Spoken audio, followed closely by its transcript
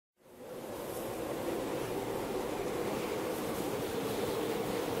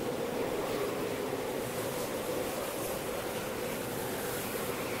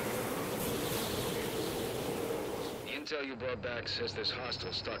intel you brought back says there's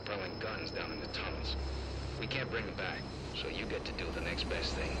hostiles stockpiling guns down in the tunnels. We can't bring them back, so you get to do the next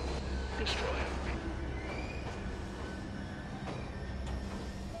best thing. Destroy them.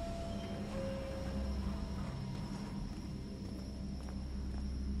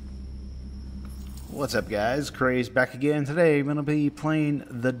 What's up, guys? Craze back again. Today I'm going to be playing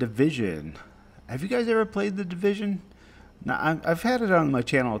The Division. Have you guys ever played The Division? Now, I've had it on my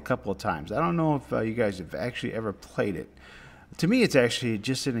channel a couple of times. I don't know if you guys have actually ever played it. To me, it's actually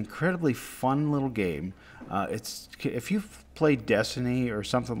just an incredibly fun little game. If you've played Destiny or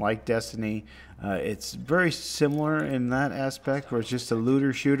something like Destiny, it's very similar in that aspect, where it's just a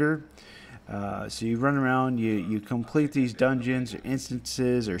looter shooter. So you run around, you complete these dungeons or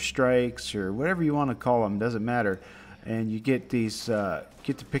instances or strikes or whatever you want to call them, doesn't matter, and you get these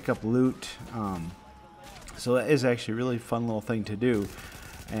get to pick up loot. So that is actually a really fun little thing to do.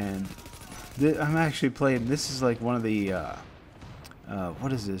 And I'm actually playing. This is like one of the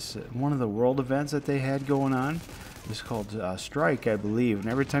what is this? One of the world events that they had going on. It's called Strike, I believe. And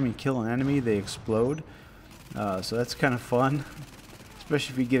every time you kill an enemy, they explode. So that's kind of fun.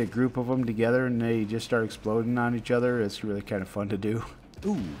 Especially if you get a group of them together and they just start exploding on each other. It's really kind of fun to do.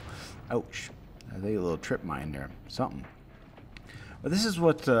 Ooh, ouch. I think a little trip mine there. Something. But this is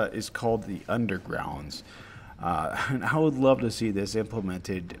what is called the Undergrounds. And I would love to see this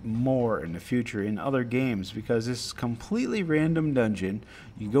implemented more in the future in other games, because this is a completely random dungeon.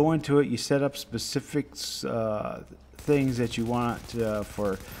 You go into it, you set up specific things that you want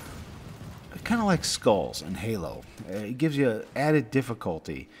for... kind of like skulls in Halo. It gives you added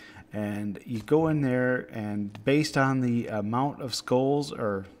difficulty, and you go in there, and based on the amount of skulls,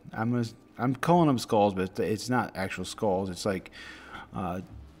 or I'm calling them skulls, but it's not actual skulls. It's like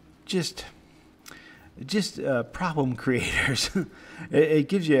just problem creators. It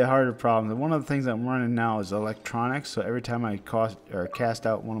gives you a harder problem. One of the things I'm running now is electronics. So every time I cast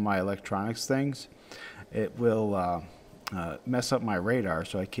out one of my electronics things, it will mess up my radar,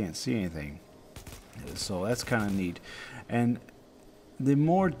 so I can't see anything. So that's kind of neat. And the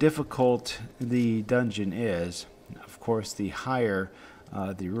more difficult the dungeon is, of course, the higher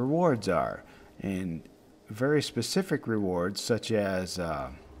the rewards are. And very specific rewards, such as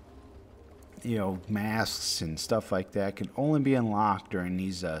you know, masks and stuff like that, can only be unlocked during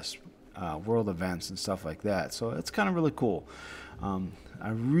these world events and stuff like that. So it's kind of really cool. I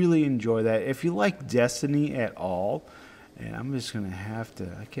really enjoy that. If you like Destiny at all, and I'm just going to have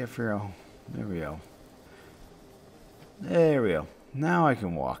to... I can't figure out... There we go. There we go. Now I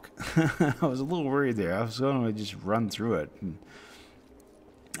can walk. I was a little worried there. I was going to just run through it.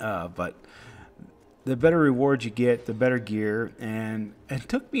 But the better rewards you get, the better gear. And it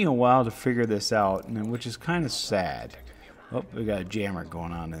took me a while to figure this out, which is kind of sad. Oh, we got a jammer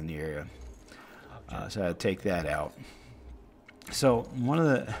going on in the area. So I had to take that out. So one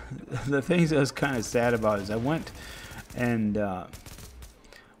of the things I was kind of sad about is I went and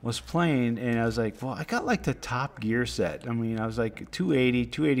was playing, and I was like, well, I got like the top gear set. I mean, I was like 280,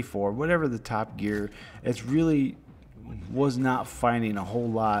 284, whatever the top gear. It's really was not finding a whole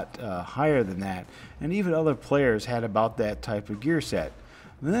lot higher than that. And even other players had about that type of gear set.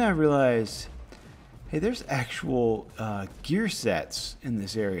 And then I realized, hey, there's actual gear sets in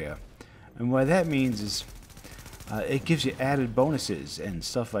this area. And what that means is it gives you added bonuses and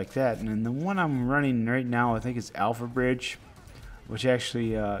stuff like that. And then the one I'm running right now, I think it's Alpha Bridge, which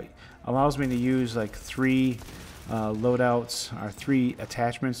actually allows me to use like 3 loadouts or 3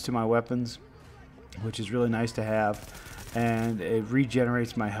 attachments to my weapons, which is really nice to have. And it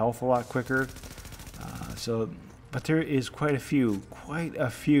regenerates my health a lot quicker. But there is quite a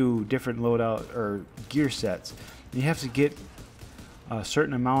few different loadout or gear sets. You have to get a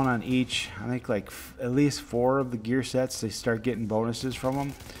certain amount on each. I think like at least 4 of the gear sets, they start getting bonuses from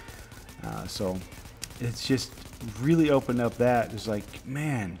them. So it's just really opened up that. It's like,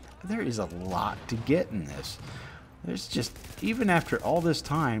 man, there is a lot to get in this. There's just, even after all this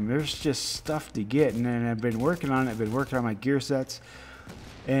time, there's just stuff to get. And then I've been working on it. I've been working on my gear sets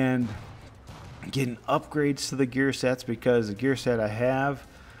and getting upgrades to the gear sets, because the gear set I have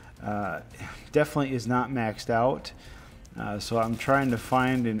definitely is not maxed out. So I'm trying to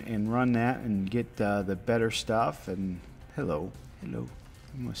find and run that and get the better stuff. And hello. I'm going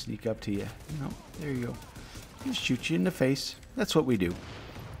to sneak up to you. No, there you go. Just shoot you in the face. That's what we do.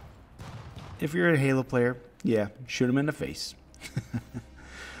 If you're a Halo player, yeah, shoot him in the face.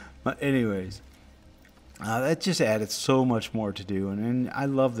 But anyways, that just added so much more to do, and I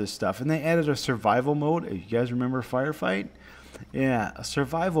love this stuff. And they added a survival mode. You guys remember Firefight? Yeah, a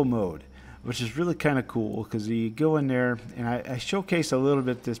survival mode, which is really kind of cool, because you go in there, and I showcased a little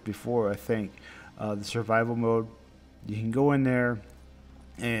bit this before, I think, the survival mode. You can go in there,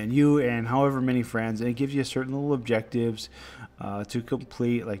 and you and however many friends, and it gives you certain little objectives to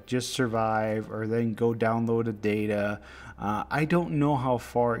complete, like just survive, or then go download the data. I don't know how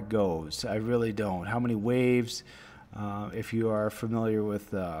far it goes. I really don't. How many waves? If you are familiar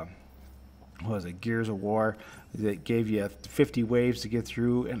with what was it, Gears of War, that gave you 50 waves to get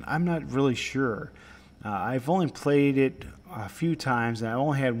through, and I'm not really sure. I've only played it a few times, and I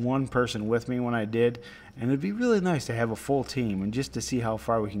only had one person with me when I did, and it'd be really nice to have a full team and just to see how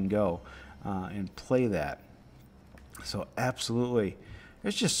far we can go and play that. So absolutely,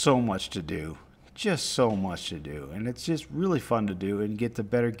 there's just so much to do. Just so much to do, and it's just really fun to do and get the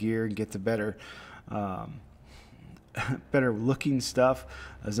better gear and get the better better looking stuff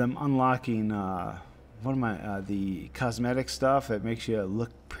as I'm unlocking one of my the cosmetic stuff that makes you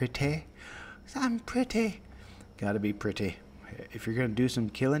look pretty. I'm pretty. Gotta be pretty. If you're gonna do some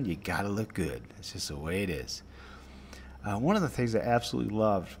killing, you gotta look good. It's just the way it is. One of the things I absolutely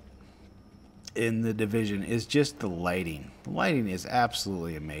love in the Division is just the lighting. The lighting is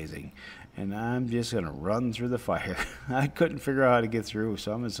absolutely amazing. And I'm just going to run through the fire. I couldn't figure out how to get through,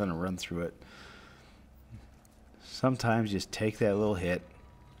 so I'm just going to run through it. Sometimes just take that little hit.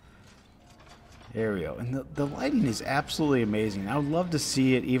 There we go. And the lighting is absolutely amazing. I would love to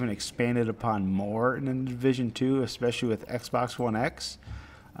see it even expanded upon more in the Division 2, especially with Xbox One X,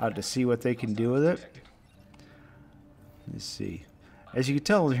 to see what they can do with it. Let's see. As you can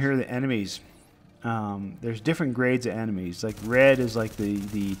tell here, the enemies, there's different grades of enemies. Like red is like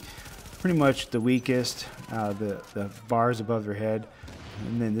the pretty much the weakest, the bars above their head,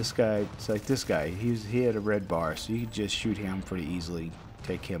 and then this guy, it's like this guy, he had a red bar, so you could just shoot him pretty easily,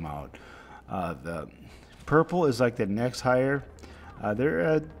 take him out. The purple is like the next higher.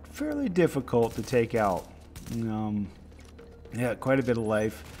 They're fairly difficult to take out. Yeah, quite a bit of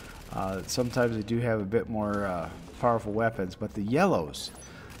life. Sometimes they do have a bit more powerful weapons, but the yellows,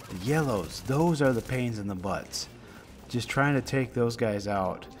 those are the pains in the butts. Just trying to take those guys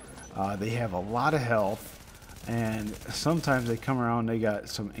out. They have a lot of health, and sometimes they come around, they got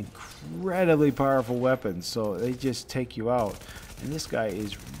some incredibly powerful weapons, so they just take you out. And this guy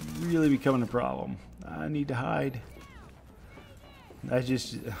is really becoming a problem. I need to hide.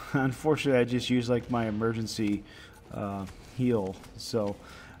 Unfortunately, I just use like my emergency heal. So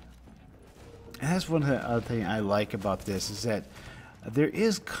that's one of the other things I like about this, is that there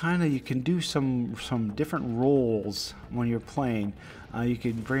is kind of, you can do some different roles when you're playing. You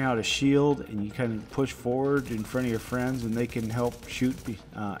can bring out a shield and you kind of push forward in front of your friends, and they can help shoot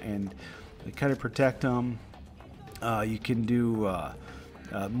and kind of protect them. You can do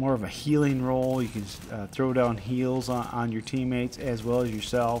more of a healing role. You can throw down heals on your teammates as well as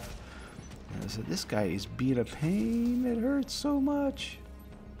yourself. So this guy is being a pain. It hurts so much.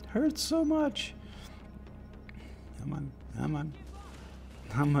 Hurts so much. Come on, come on.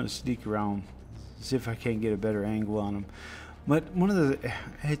 I'm gonna sneak around, see if I can't get a better angle on him. But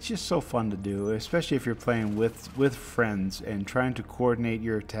it's just so fun to do, especially if you're playing with friends and trying to coordinate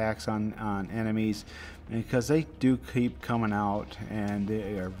your attacks on enemies, because they do keep coming out and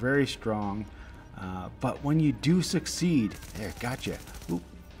they are very strong. But when you do succeed, there, gotcha. Oop.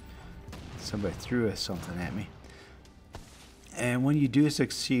 Somebody threw something at me. And when you do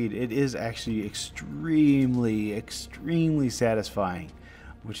succeed, it is actually extremely, extremely satisfying,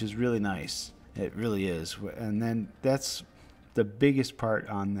 which is really nice. It really is. And then that's the biggest part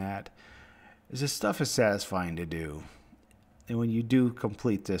on that, is this stuff is satisfying to do. And when you do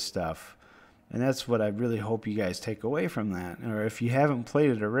complete this stuff, and that's what I really hope you guys take away from that. Or if you haven't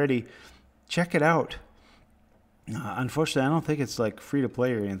played it already, check it out. Unfortunately, I don't think it's like free to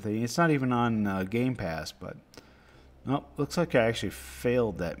play or anything. It's not even on Game Pass, but oh, looks like I actually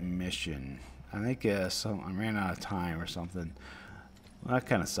failed that mission. I think I ran out of time or something. Well, that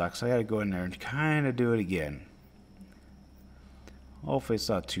kind of sucks. I got to go in there and kind of do it again. Hopefully it's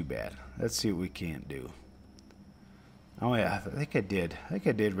not too bad. Let's see what we can't do. Oh yeah, I think I did. I think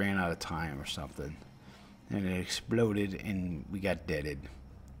I did ran out of time or something. And it exploded and we got deaded.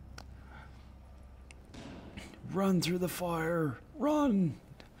 Run through the fire. Run!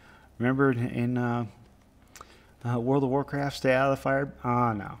 Remember in World of Warcraft, stay out of the fire?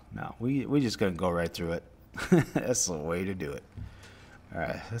 Oh, no. We just going to go right through it. That's the way to do it.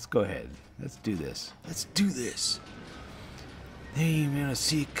 Alright, let's go ahead. Let's do this. Let's do this. They ain't gonna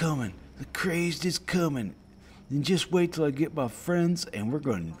see it coming. The crazed is coming. And just wait till I get my friends and we're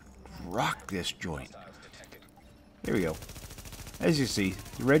going to rock this joint. There we go. As you see,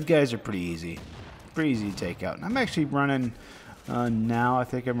 the red guys are pretty easy. Pretty easy to take out. And I'm actually running now. I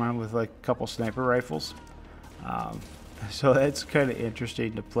think I'm running with like a couple sniper rifles. So that's kind of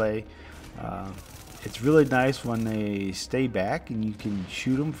interesting to play. It's really nice when they stay back and you can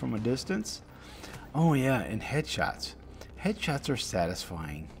shoot them from a distance. Oh yeah, and headshots. Headshots are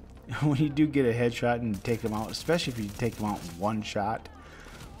satisfying. When you do get a headshot and take them out, especially if you take them out in one shot,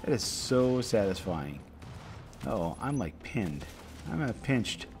 that is so satisfying. Oh, I'm like pinned. I'm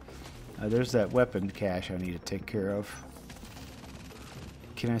pinched. There's that weapon cache I need to take care of.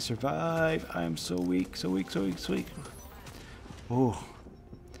 Can I survive? I am so weak, so weak, so weak, so weak. Oh.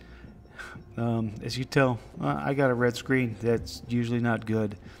 As you tell, I got a red screen. That's usually not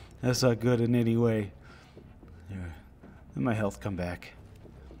good. That's not good in any way. There. Let my health come back.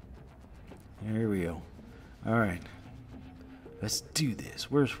 There we go. Alright. Let's do this.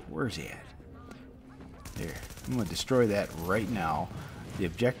 Where's he at? There. I'm going to destroy that right now. The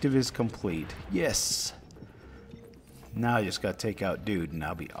objective is complete. Yes! Now I just got to take out dude and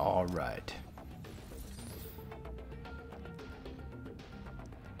I'll be alright.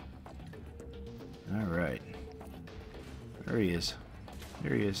 Alright. There he is.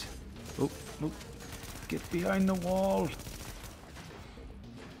 There he is. Oh, oh. Get behind the wall.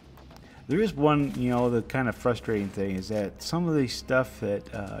 There is one, you know, the kind of frustrating thing is that some of the stuff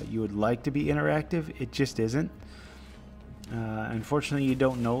that you would like to be interactive, it just isn't. Unfortunately, you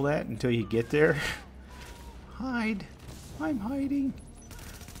don't know that until you get there. Hide. I'm hiding.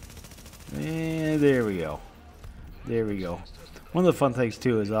 And there we go. There we go. One of the fun things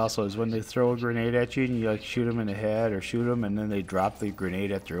too is when they throw a grenade at you and you like shoot them in the head or shoot them and then they drop the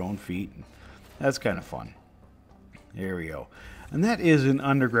grenade at their own feet. That's kind of fun. There we go. And that is an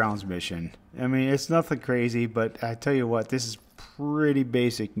Undergrounds mission. I mean, it's nothing crazy, but I tell you what, this is pretty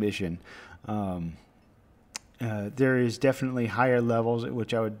basic mission. There is definitely higher levels,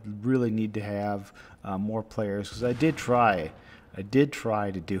 which I would really need to have more players, because I did try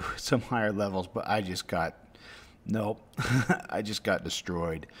to do some higher levels, but I just got, nope, I just got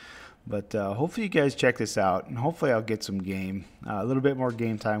destroyed. But hopefully you guys check this out, and hopefully I'll get some game, a little bit more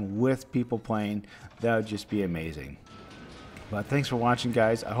game time with people playing. That would just be amazing. But thanks for watching,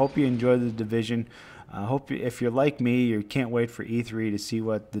 guys. I hope you enjoyed The Division. I hope if you're like me, you can't wait for E3 to see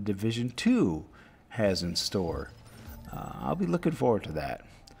what The Division 2 has in store. I'll be looking forward to that.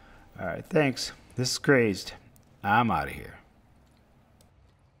 All right, thanks. This is Crazed. I'm out of here.